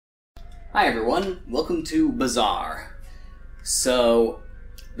Hi everyone, welcome to Bazaar. So,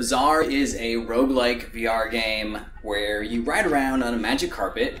 Bazaar is a roguelike VR game where you ride around on a magic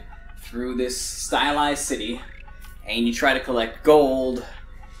carpet through this stylized city and you try to collect gold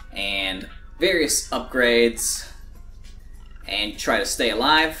and various upgrades and you try to stay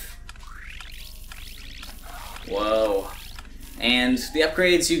alive. Whoa. And the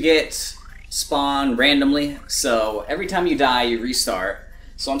upgrades you get spawn randomly, so every time you die you restart.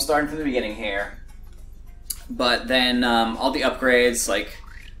 So I'm starting from the beginning here. But then all the upgrades, like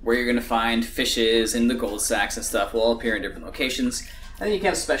where you're going to find fishes and the gold sacks and stuff, will all appear in different locations. And then you can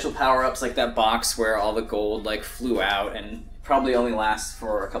have special power-ups like that box where all the gold like flew out and probably only lasts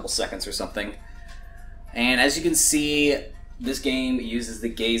for a couple seconds or something. And as you can see, this game uses the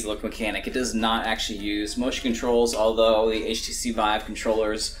gaze look mechanic. It does not actually use motion controls, although the HTC Vive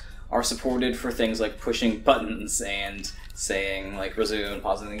controllers are supported for things like pushing buttons and saying like resume and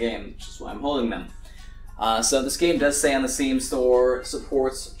pausing the game, which is why I'm holding them. So this game does say on the Steam store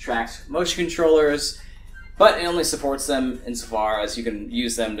supports tracked motion controllers, but it only supports them insofar as you can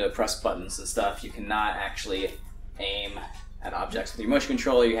use them to press buttons and stuff. You cannot actually aim at objects with your motion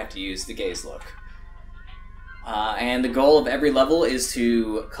controller. You have to use the gaze look. And the goal of every level is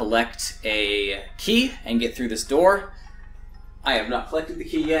to collect a key and get through this door. I have not collected the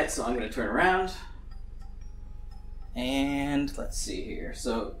key yet, so I'm going to turn around. And let's see here.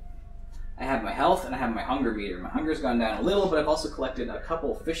 So I have my health and I have my hunger meter. My hunger's gone down a little, but I've also collected a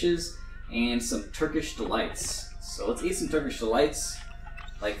couple fishes and some Turkish delights. So let's eat some Turkish delights,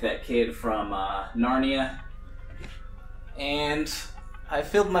 like that kid from Narnia. And I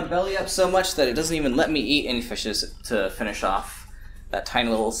filled my belly up so much that it doesn't even let me eat any fishes to finish off that tiny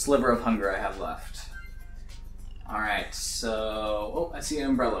little sliver of hunger I have left. Alright, so... oh, I see an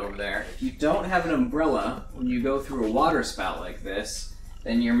umbrella over there. If you don't have an umbrella when you go through a water spout like this,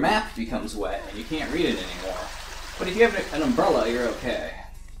 then your map becomes wet and you can't read it anymore. But if you have an umbrella, you're okay.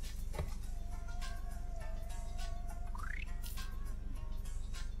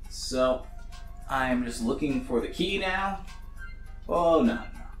 So, I'm just looking for the key now. Oh, no.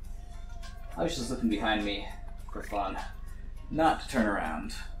 I was just looking behind me for fun, not to turn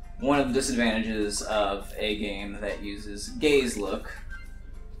around. One of the disadvantages of a game that uses gaze look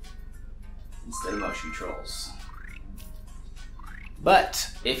instead of motion controls.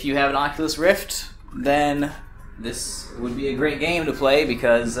 But if you have an Oculus Rift, then this would be a great game to play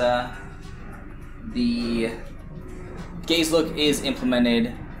because the gaze look is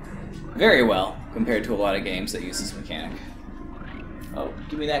implemented very well compared to a lot of games that use this mechanic. Oh,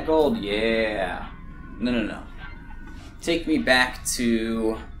 give me that gold. Yeah. No. Take me back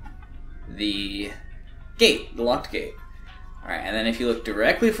to the gate, the locked gate. Alright, and then if you look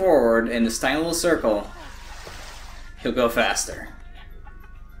directly forward in this tiny little circle, he'll go faster.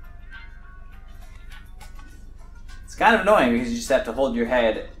 It's kind of annoying because you just have to hold your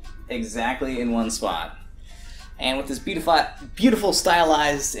head exactly in one spot. And with this beautiful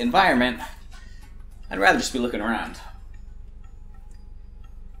stylized environment, I'd rather just be looking around.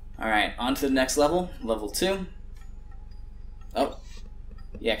 Alright, on to the next level, level 2. Oh,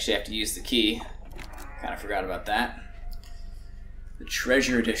 you actually have to use the key. Kind of forgot about that. The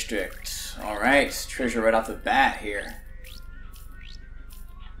treasure district. Alright, treasure right off the bat here.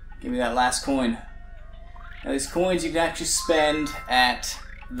 Give me that last coin. Now these coins you can actually spend at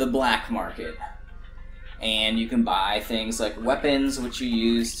the black market. And you can buy things like weapons, which you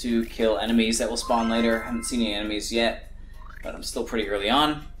use to kill enemies that will spawn later. I haven't seen any enemies yet, but I'm still pretty early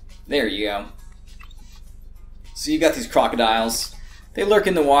on. There you go. So you got these crocodiles. They lurk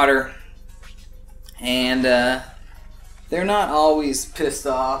in the water, and they're not always pissed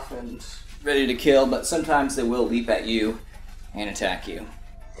off and ready to kill, but sometimes they will leap at you and attack you.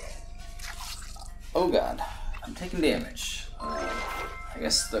 Oh god, I'm taking damage. I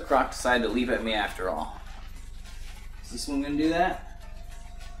guess the croc decided to leap at me after all. Is this one gonna do that?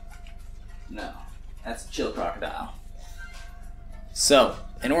 No, that's a chill crocodile. So,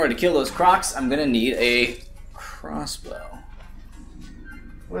 in order to kill those crocs, I'm gonna need a crossbow.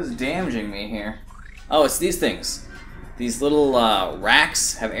 What is damaging me here? Oh, it's these things. These little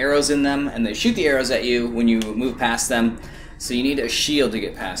racks have arrows in them, and they shoot the arrows at you when you move past them. So you need a shield to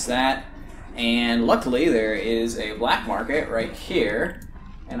get past that. And luckily, there is a black market right here,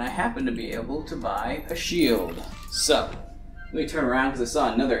 and I happen to be able to buy a shield. So, let me turn around because I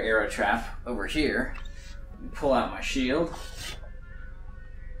saw another arrow trap over here. Let me pull out my shield.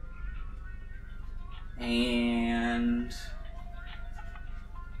 And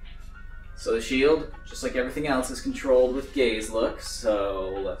so the shield, just like everything else, is controlled with gaze look.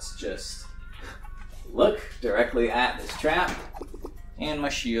 So let's just look directly at this trap and my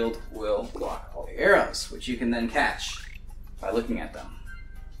shield will block all the arrows, which you can then catch by looking at them.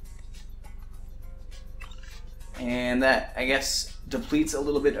 And that, I guess, depletes a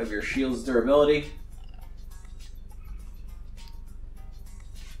little bit of your shield's durability.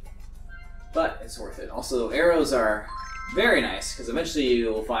 But it's worth it. Also, arrows are very nice, because eventually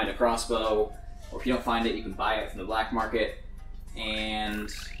you will find a crossbow, or if you don't find it, you can buy it from the black market, and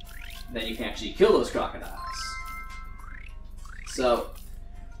then you can actually kill those crocodiles. So,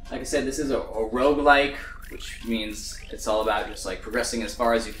 like I said, this is a roguelike, which means it's all about just like progressing as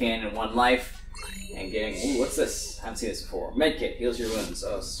far as you can in one life, and getting, ooh, what's this? I haven't seen this before. Medkit, heals your wounds.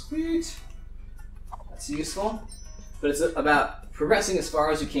 Oh, sweet. That's useful. But it's about progressing as far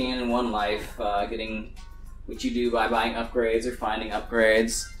as you can in one life, getting what you do by buying upgrades or finding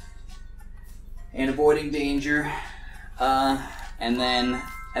upgrades, and avoiding danger. And then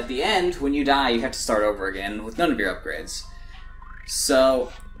at the end, when you die, you have to start over again with none of your upgrades.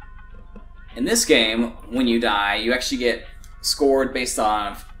 So, in this game, when you die, you actually get scored based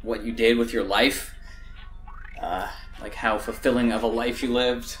on what you did with your life. Like how fulfilling of a life you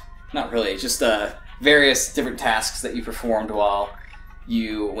lived. Not really, just various different tasks that you performed while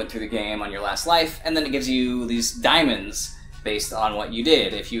you went through the game on your last life, and then it gives you these diamonds based on what you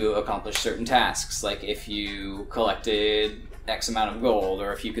did if you accomplished certain tasks, like if you collected X amount of gold,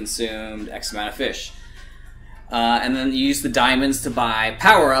 or if you consumed X amount of fish. And then you use the diamonds to buy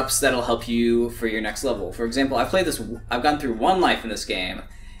power-ups that'll help you for your next level. For example, I've gone through one life in this game,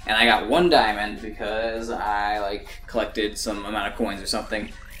 and I got 1 diamond because I collected some amount of coins or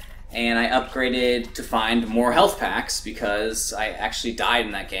something. And I upgraded to find more health packs because I actually died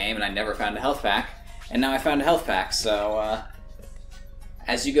in that game and I never found a health pack. And now I found a health pack, so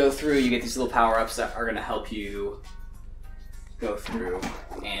as you go through, you get these little power-ups that are going to help you go through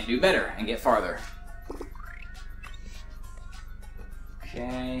and do better and get farther.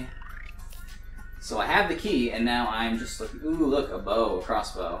 Okay. So I have the key, and now I'm just looking. Ooh, look, a bow, a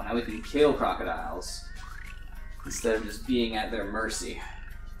crossbow. Now we can kill crocodiles instead of just being at their mercy.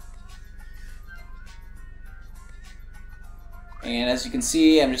 And as you can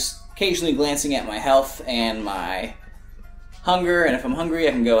see, I'm just occasionally glancing at my health and my hunger, and if I'm hungry,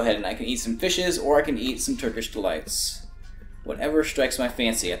 I can go ahead and I can eat some fishes, or I can eat some Turkish delights. Whatever strikes my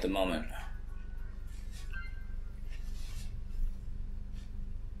fancy at the moment.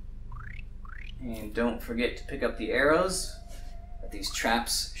 And don't forget to pick up the arrows that these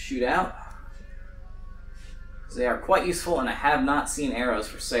traps shoot out, because they are quite useful, and I have not seen arrows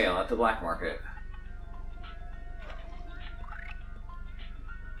for sale at the black market.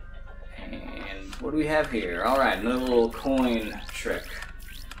 And what do we have here? Alright, another little coin trick.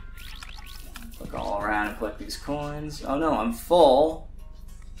 Look all around and collect these coins. Oh no, I'm full.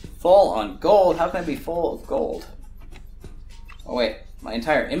 Full on gold? How can I be full of gold? Oh wait, my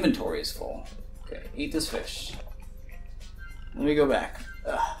entire inventory is full. Okay, eat this fish. Let me go back.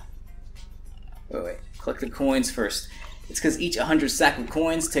 Ugh. Wait, collect the coins first. It's because each 100 stack of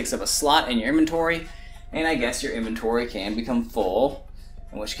coins takes up a slot in your inventory, and I guess your inventory can become full,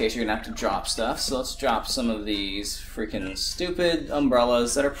 in which case you're gonna have to drop stuff. So let's drop some of these freaking stupid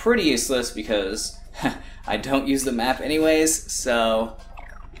umbrellas that are pretty useless because I don't use the map anyways, so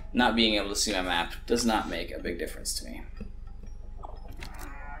not being able to see my map does not make a big difference to me.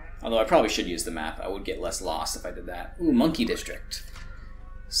 Although I probably should use the map. I would get less lost if I did that. Ooh, Monkey District.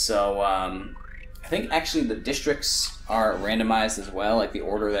 So, I think actually the districts are randomized as well, like the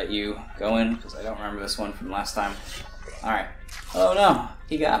order that you go in, because I don't remember this one from last time. Alright. Oh no,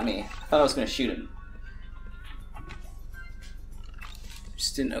 he got me. I thought I was going to shoot him.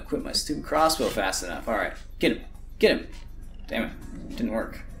 Just didn't equip my stupid crossbow fast enough. Alright, get him. Get him. Damn it, didn't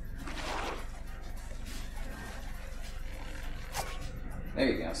work. There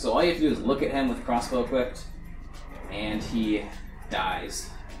you go. So all you have to do is look at him with the crossbow equipped, and he dies.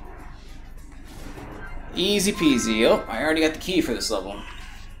 Easy peasy. Oh, I already got the key for this level.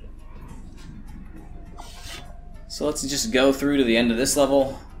 So let's just go through to the end of this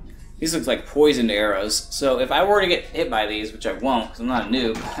level. These look like poisoned arrows. So if I were to get hit by these, which I won't because I'm not a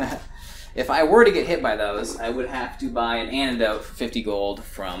noob, if I were to get hit by those, I would have to buy an antidote for 50 gold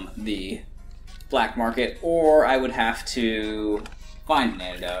from the black market, or I would have to find an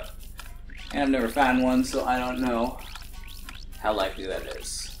antidote. And I've never found one, so I don't know how likely that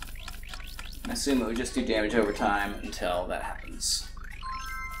is. I assume it would just do damage over time until that happens.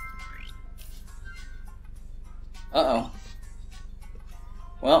 Uh-oh.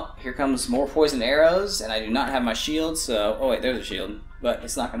 Well, here comes more poisoned arrows, and I do not have my shield, so... Oh wait, there's a shield. But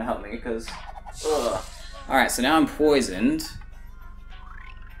it's not going to help me, because... Ugh. Alright, so now I'm poisoned.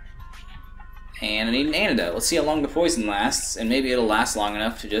 And I need an antidote. Let's see how long the poison lasts, and maybe it'll last long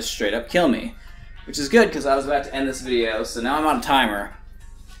enough to just straight up kill me. Which is good, because I was about to end this video, so now I'm on a timer.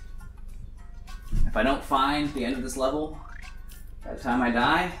 If I don't find the end of this level by the time I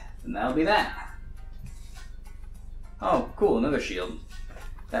die, then that'll be that. Oh, cool, another shield.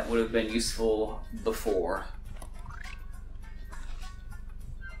 That would have been useful before.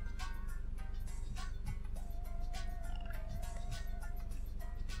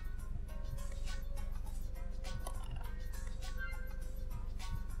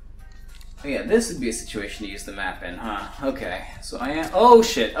 Oh yeah, this would be a situation to use the map in, huh? Okay, so I am... Oh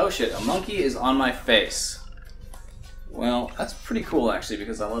shit, a monkey is on my face. Well, that's pretty cool actually,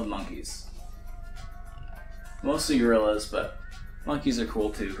 because I love monkeys. Mostly gorillas, but monkeys are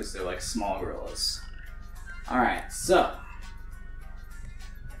cool too, because they're like small gorillas. Alright, so...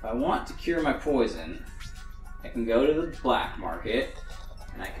 if I want to cure my poison, I can go to the black market,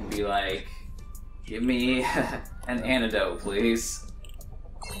 and I can be like, give me an antidote, please.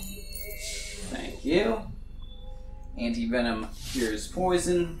 Thank you. Anti-venom cures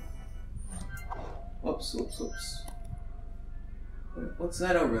poison. Whoops, whoops, whoops. What's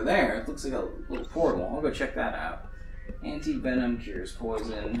that over there? It looks like a little portal. I'll go check that out. Anti-venom cures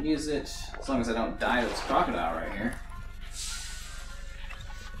poison. Use it as long as I don't die to this crocodile right here.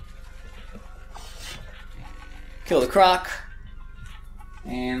 Kill the croc.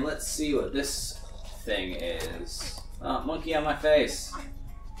 And let's see what this thing is. Oh, monkey on my face.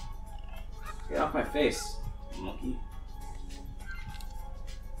 Get off my face, monkey.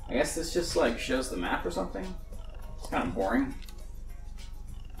 I guess this just like shows the map or something? It's kind of boring.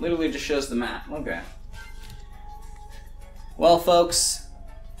 Literally just shows the map. Okay. Well, folks,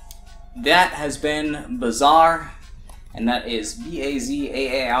 that has been Bazaar, and that is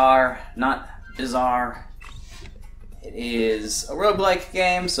B-A-Z-A-A-R, not bizarre. It is a roguelike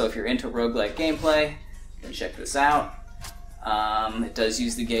game, so if you're into roguelike gameplay, then check this out. It does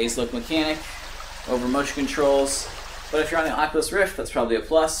use the gaze look mechanic over motion controls, but if you're on the Oculus Rift, that's probably a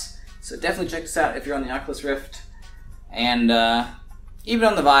plus. So definitely check this out if you're on the Oculus Rift. And even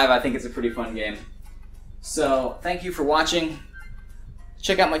on the Vive, I think it's a pretty fun game. So thank you for watching.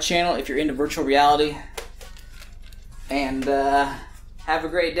 Check out my channel if you're into virtual reality. And have a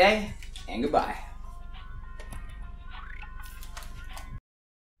great day, and goodbye.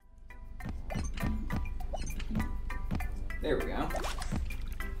 There we go.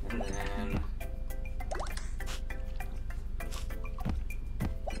 And then...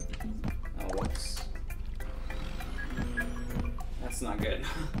 oh, whoops. That's not good.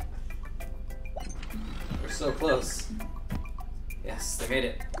 We're so close. Yes, they made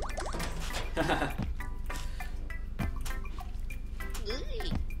it.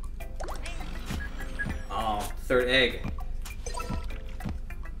 Oh, third egg.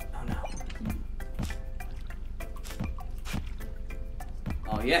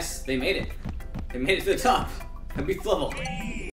 Oh yes, they made it. They made it to the top. I beat the level.